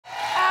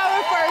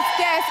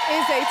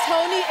is a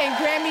Tony and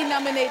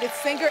Grammy-nominated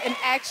singer and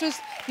actress.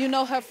 You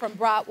know her from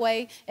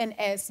Broadway and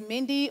as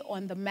Mindy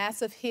on the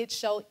massive hit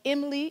show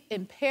Emily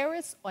in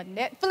Paris on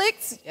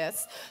Netflix.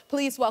 Yes,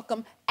 please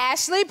welcome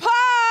Ashley Park.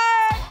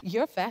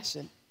 Your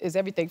fashion is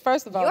everything.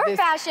 First of all, this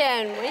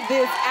outfit.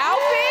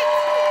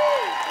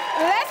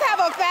 Let's have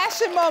a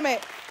fashion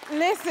moment.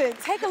 Listen,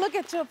 take a look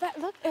at your back.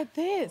 Look at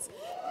this.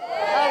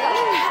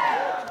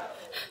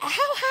 How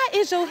high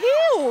is your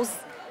heels?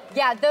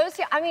 Yeah, those,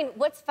 I mean,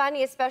 what's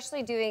funny,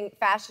 especially doing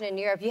fashion in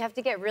Europe, you have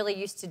to get really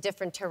used to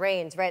different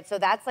terrains, right? So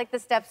that's like the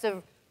steps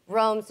of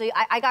Rome. So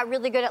I got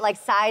really good at like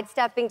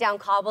sidestepping down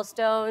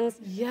cobblestones.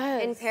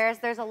 Yes. In Paris,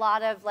 there's a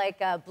lot of like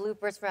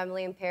bloopers from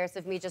Emily in Paris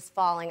of me just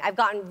falling. I've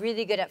gotten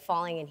really good at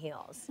falling in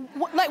heels.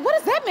 What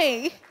does that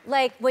mean?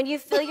 Like when you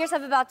feel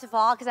yourself about to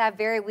fall, because I have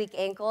very weak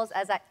ankles,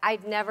 as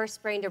I'd never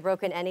sprained or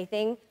broken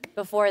anything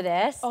before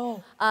this.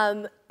 Oh.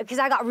 Because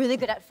I got really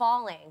good at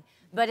falling.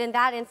 But in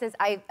that instance,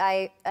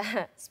 I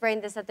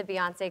sprained this at the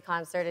Beyonce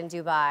concert in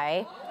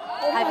Dubai.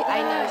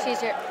 I know,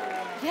 she's your...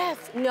 Yes.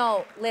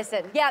 No,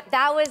 listen. Yeah,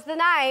 that was the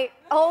night.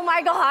 Oh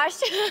my gosh.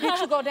 Did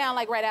you go down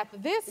like right after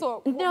this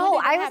or? No,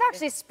 I was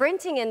actually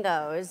sprinting in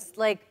those,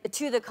 like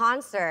to the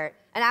concert.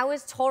 And I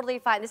was totally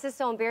fine. This is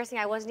so embarrassing.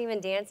 I wasn't even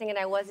dancing and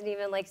I wasn't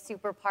even like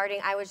super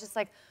partying. I was just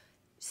like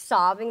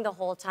sobbing the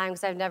whole time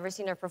because I've never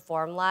seen her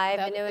perform live.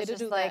 And it was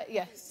just like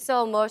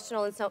so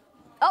emotional and so...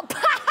 Oh.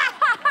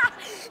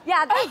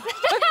 Yeah,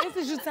 this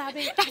is just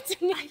sobbing. That's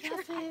me.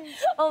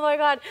 Oh my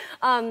God.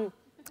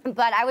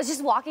 But I was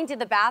just walking to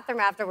the bathroom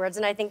afterwards,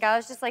 and I think I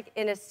was just like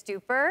in a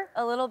stupor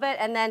a little bit.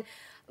 And then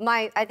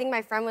I think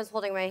my friend was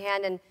holding my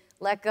hand and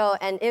let go.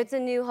 And it's a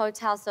new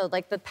hotel, so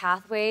like the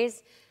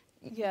pathways,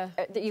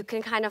 you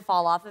can kind of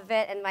fall off of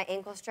it. And my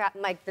ankle strap,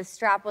 the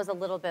strap was a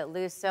little bit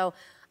loose, so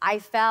I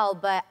fell.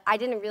 But I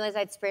didn't realize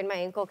I'd sprained my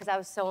ankle because I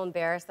was so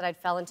embarrassed that I'd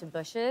fell into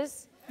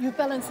bushes. You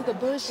fell into the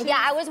bushes? Yeah,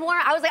 I was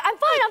like, I'm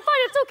fine,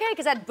 it's okay,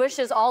 because I had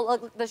bushes all,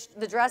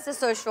 the dress is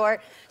so short,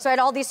 so I had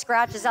all these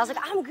scratches. I was like,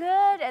 I'm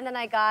good, and then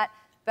I got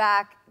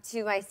back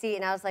to my seat,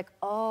 and I was like,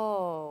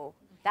 oh,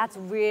 that's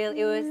real.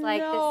 It was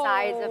like the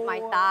size of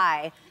my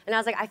thigh, and I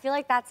was like, I feel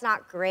like that's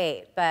not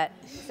great, but,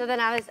 so then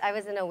I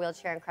was in a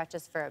wheelchair and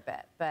crutches for a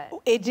bit, but.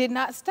 It did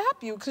not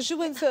stop you, because you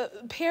went to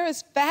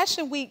Paris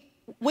Fashion Week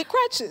with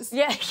crutches.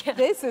 Yeah.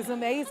 This is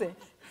amazing.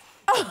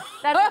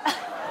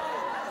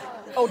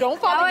 Oh,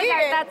 don't fall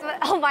again. That's what,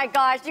 oh my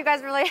gosh, you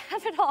guys really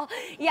have it all.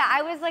 Yeah,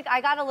 I was like,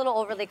 I got a little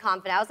overly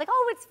confident. I was like,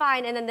 oh, it's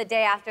fine. And then the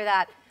day after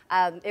that,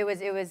 it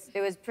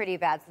was pretty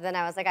bad. So then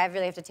I was like, I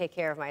really have to take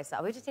care of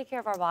myself. We have to take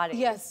care of our bodies.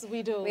 Yes,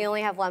 we do. We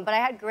only have one. But I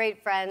had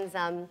great friends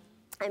and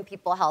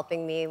people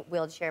helping me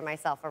wheelchair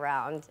myself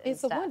around.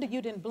 It's a wonder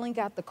you didn't blink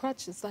out the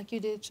crutches like you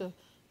did your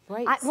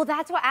braids. Well,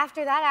 that's what,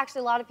 after that,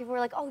 actually, a lot of people were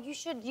like, oh, you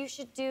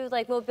should do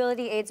like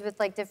mobility aids with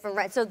like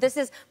different, so this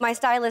is my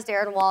stylist,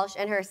 Erin Walsh,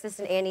 and her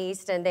assistant, Annie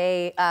Easton.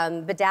 They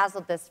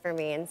bedazzled this for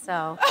me, and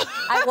so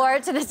I wore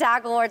it to the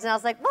SAG Awards, and I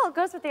was like, well, it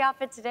goes with the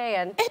outfit today,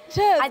 and it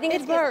does, I think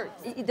it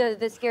works.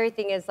 The scary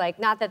thing is, like,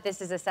 not that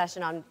this is a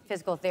session on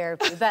physical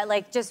therapy, but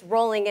like just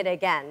rolling it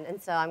again,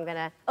 and so I'm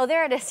gonna, oh,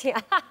 there it is, yeah.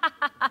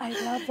 I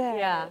love that.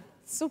 Yeah.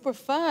 Super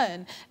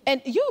fun.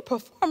 And you're a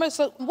performer,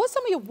 so what's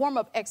some of your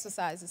warm-up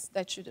exercises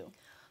that you do?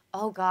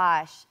 Oh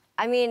gosh,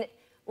 I mean,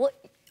 well,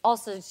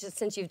 also just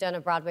since you've done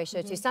a Broadway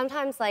show too,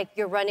 sometimes like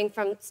you're running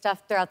from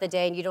stuff throughout the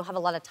day and you don't have a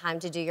lot of time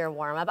to do your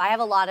warm-up. I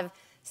have a lot of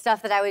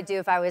stuff that I would do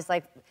if I was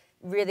like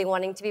really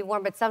wanting to be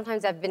warm, but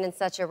sometimes I've been in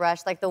such a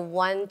rush. Like the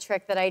one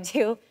trick that I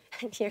do,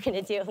 you're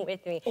gonna do it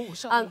with me. Oh,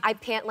 show me. I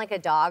pant like a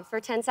dog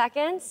for 10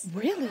 seconds.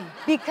 Really?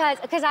 Because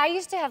I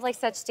used to have like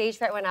such stage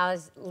fright when I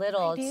was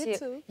little. I did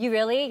too. You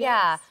really? Yes.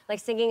 Yeah. Like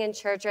singing in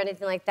church or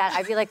anything like that.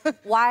 I'd be like,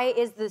 why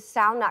is the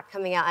sound not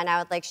coming out? And I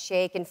would like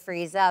shake and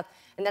freeze up.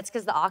 And that's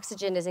because the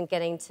oxygen isn't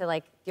getting to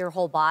like your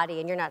whole body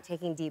and you're not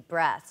taking deep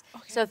breaths.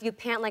 Okay. So if you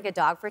pant like a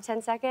dog for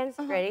 10 seconds,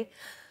 ready?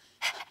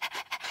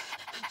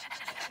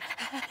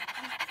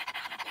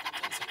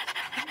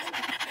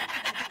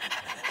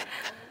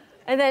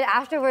 And then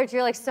afterwards,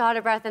 you're like so out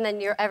of breath, and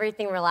then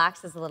everything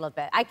relaxes a little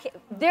bit.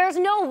 There's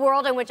no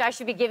world in which I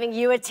should be giving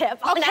you a tip.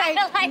 Okay.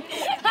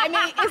 I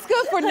mean, it's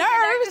good for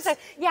nerves.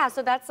 Yeah,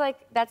 so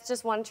that's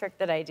just one trick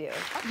that I do.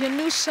 Your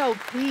new show,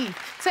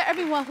 Beef. Tell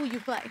everyone who you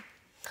play.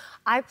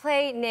 I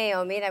play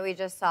Naomi that we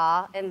just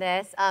saw in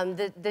this.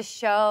 The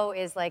show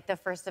is like the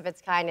first of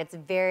its kind. It's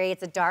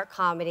a dark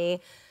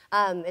comedy.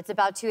 It's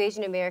about two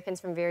Asian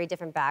Americans from very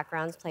different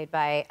backgrounds, played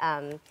by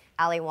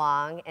Ali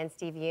Wong and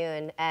Steve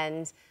Yeun.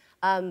 And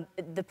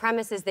the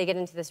premise is they get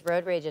into this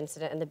road rage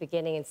incident in the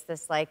beginning. It's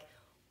this like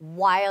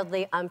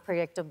wildly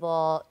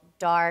unpredictable,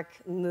 dark,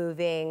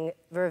 moving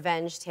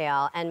revenge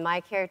tale. And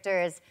my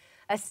character is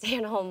a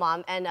stay-at-home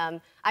mom. And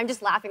I'm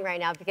just laughing right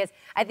now because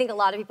I think a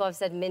lot of people have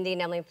said Mindy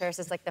and Emily in Paris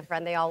is like the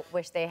friend they all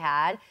wish they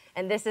had.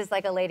 And this is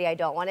like a lady I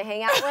don't want to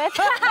hang out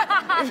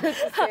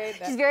with.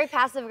 She's very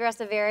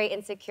passive-aggressive, very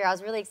insecure. I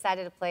was really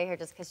excited to play her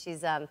just because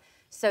she's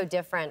so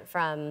different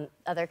from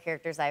other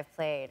characters I've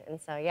played. And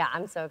so, yeah,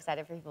 I'm so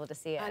excited for people to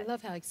see it. I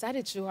love how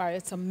excited you are.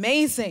 It's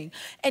amazing.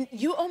 And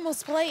you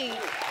almost played,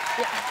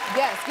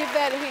 yes, give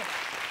that a hint.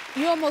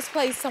 You almost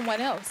played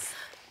someone else.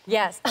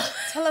 Yes.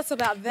 Tell us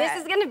about that.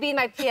 This is going to be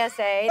my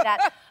PSA.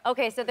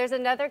 Okay, so there's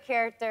another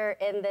character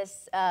in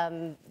this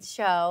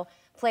show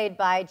played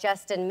by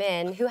Justin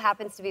Min, who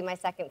happens to be my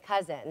second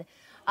cousin.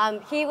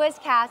 He was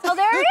cast. Oh,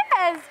 there he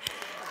is.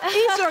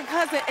 He's your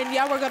cousin, and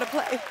y'all were going to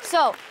play.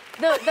 So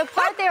the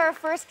part they were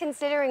first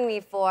considering me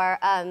for,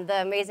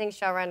 the amazing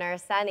showrunner,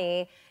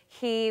 Sunny,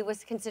 he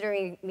was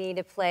considering me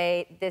to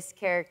play this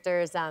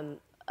character's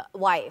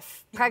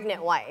wife,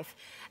 pregnant wife.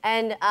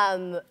 And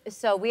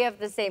so we have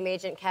the same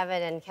agent,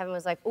 Kevin, and Kevin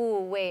was like, ooh,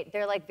 wait,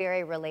 they're like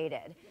very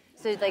related.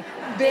 So like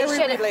very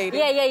related.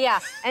 Yeah.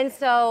 And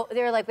so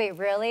they were like, wait,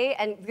 really?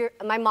 And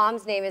my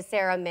mom's name is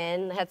Sarah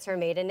Min. That's her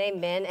maiden name,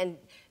 Min. And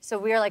so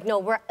we were like, no,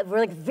 we're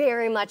like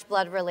very much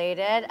blood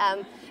related.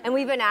 And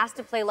we've been asked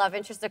to play love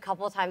interest a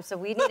couple of times. So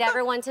we need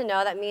everyone to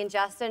know that me and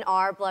Justin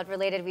are blood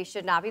related. We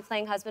should not be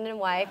playing husband and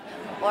wife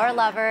or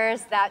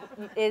lovers. That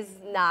is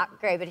not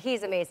great. But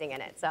he's amazing in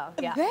it. So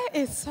yeah. That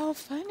is so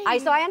funny.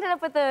 So I ended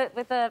up with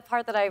a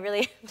part that I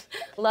really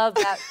loved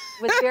that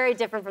was very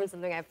different from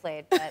something I've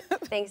played. But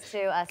thanks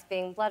to us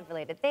being blood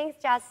related.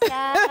 Thanks, Justin.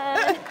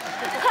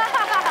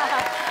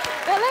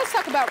 Now let's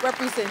talk about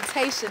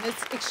representation.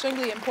 It's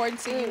extremely important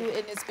to you,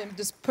 and it's been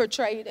just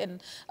portrayed in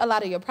a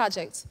lot of your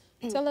projects.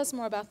 Tell us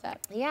more about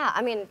that. Yeah,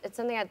 I mean, it's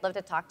something I'd love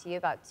to talk to you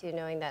about too,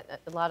 knowing that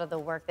a lot of the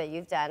work that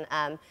you've done.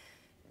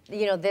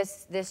 You know,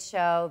 this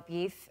show,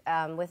 Beef,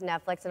 with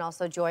Netflix, and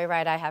also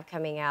Joyride I have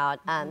coming out.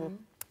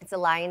 It's a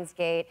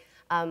Lionsgate,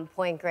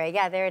 Point Grey.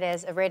 Yeah, there it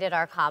is, a rated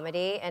R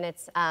comedy, and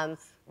it's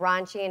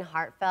raunchy and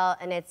heartfelt,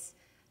 and it's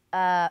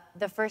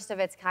the first of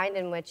its kind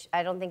in which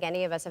I don't think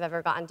any of us have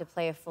ever gotten to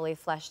play a fully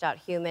fleshed out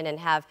human and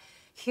have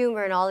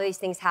humor and all of these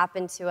things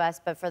happen to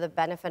us, but for the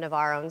benefit of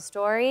our own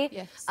story.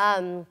 Yes.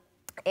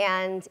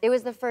 And it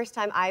was the first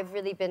time I've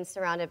really been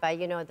surrounded by,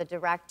 you know, the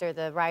director,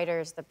 the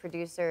writers, the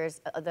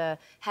producers, the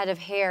head of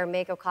hair,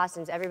 makeup,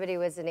 costumes. Everybody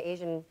was an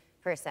Asian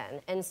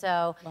person. And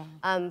so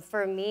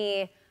for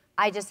me,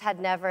 I just had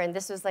never, and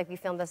this was like, we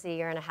filmed this a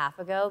year and a half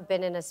ago,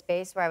 been in a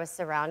space where I was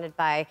surrounded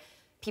by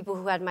people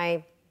who had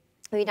my,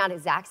 maybe not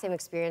exact same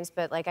experience,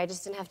 but like I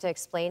just didn't have to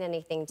explain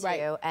anything to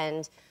you.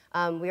 And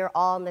we were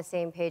all on the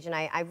same page, and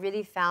I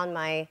really found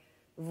my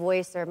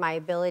voice or my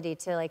ability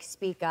to like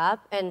speak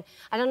up. And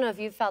I don't know if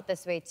you felt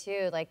this way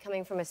too, like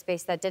coming from a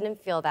space that didn't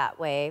feel that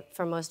way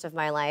for most of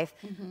my life.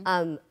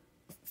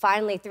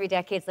 Finally, 3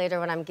 decades later,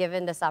 when I'm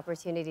given this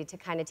opportunity to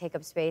kind of take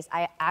up space,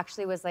 I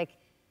actually was like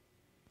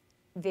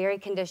very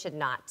conditioned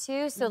not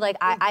to. So like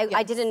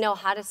I didn't know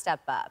how to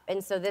step up.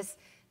 And so this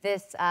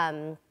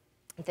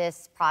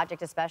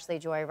project, especially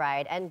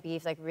Joyride and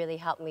Beef, like really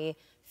helped me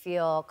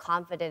feel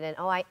confident and,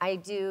 oh, I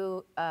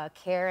do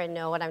care and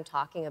know what I'm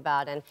talking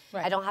about, and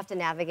I don't have to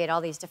navigate all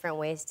these different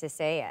ways to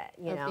say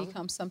it, you know?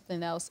 Become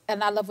something else.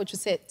 And I love what you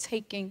said,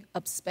 taking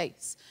up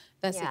space.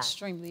 That's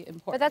extremely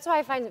important. But that's what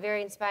I find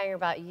very inspiring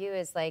about you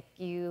is like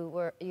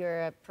you're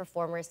a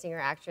performer, singer,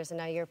 actress, and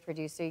now you're a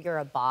producer, you're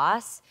a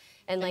boss,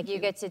 and like you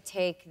get to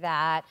take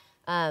that,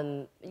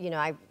 you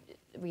know,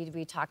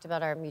 we talked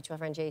about our mutual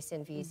friend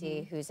Jason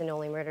Veazey, who's in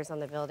Only Murders on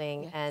the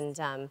Building,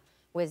 and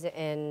was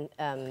in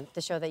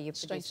the show that you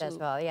produced as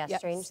well. Yeah,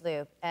 Strange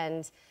Loop.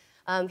 And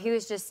he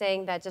was just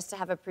saying that just to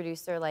have a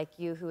producer like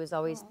you who is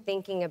always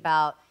thinking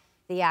about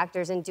the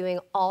actors and doing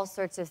all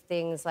sorts of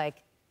things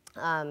like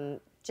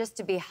just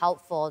to be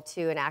helpful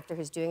to an actor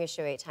who's doing a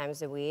show 8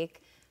 times a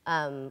week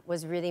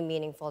was really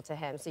meaningful to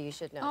him, so you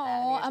should know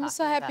that. Oh, I'm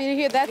so happy to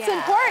hear that's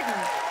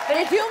important. But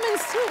we're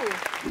humans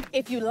too.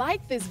 If you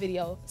like this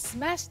video,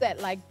 smash that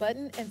like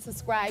button and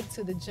subscribe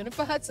to the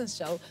Jennifer Hudson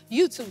Show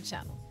YouTube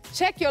channel.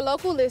 Check your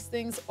local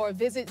listings or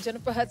visit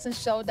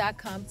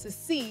jenniferhudsonshow.com to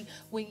see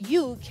when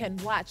you can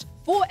watch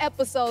full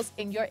episodes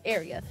in your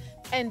area.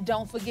 And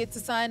don't forget to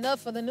sign up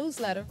for the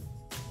newsletter.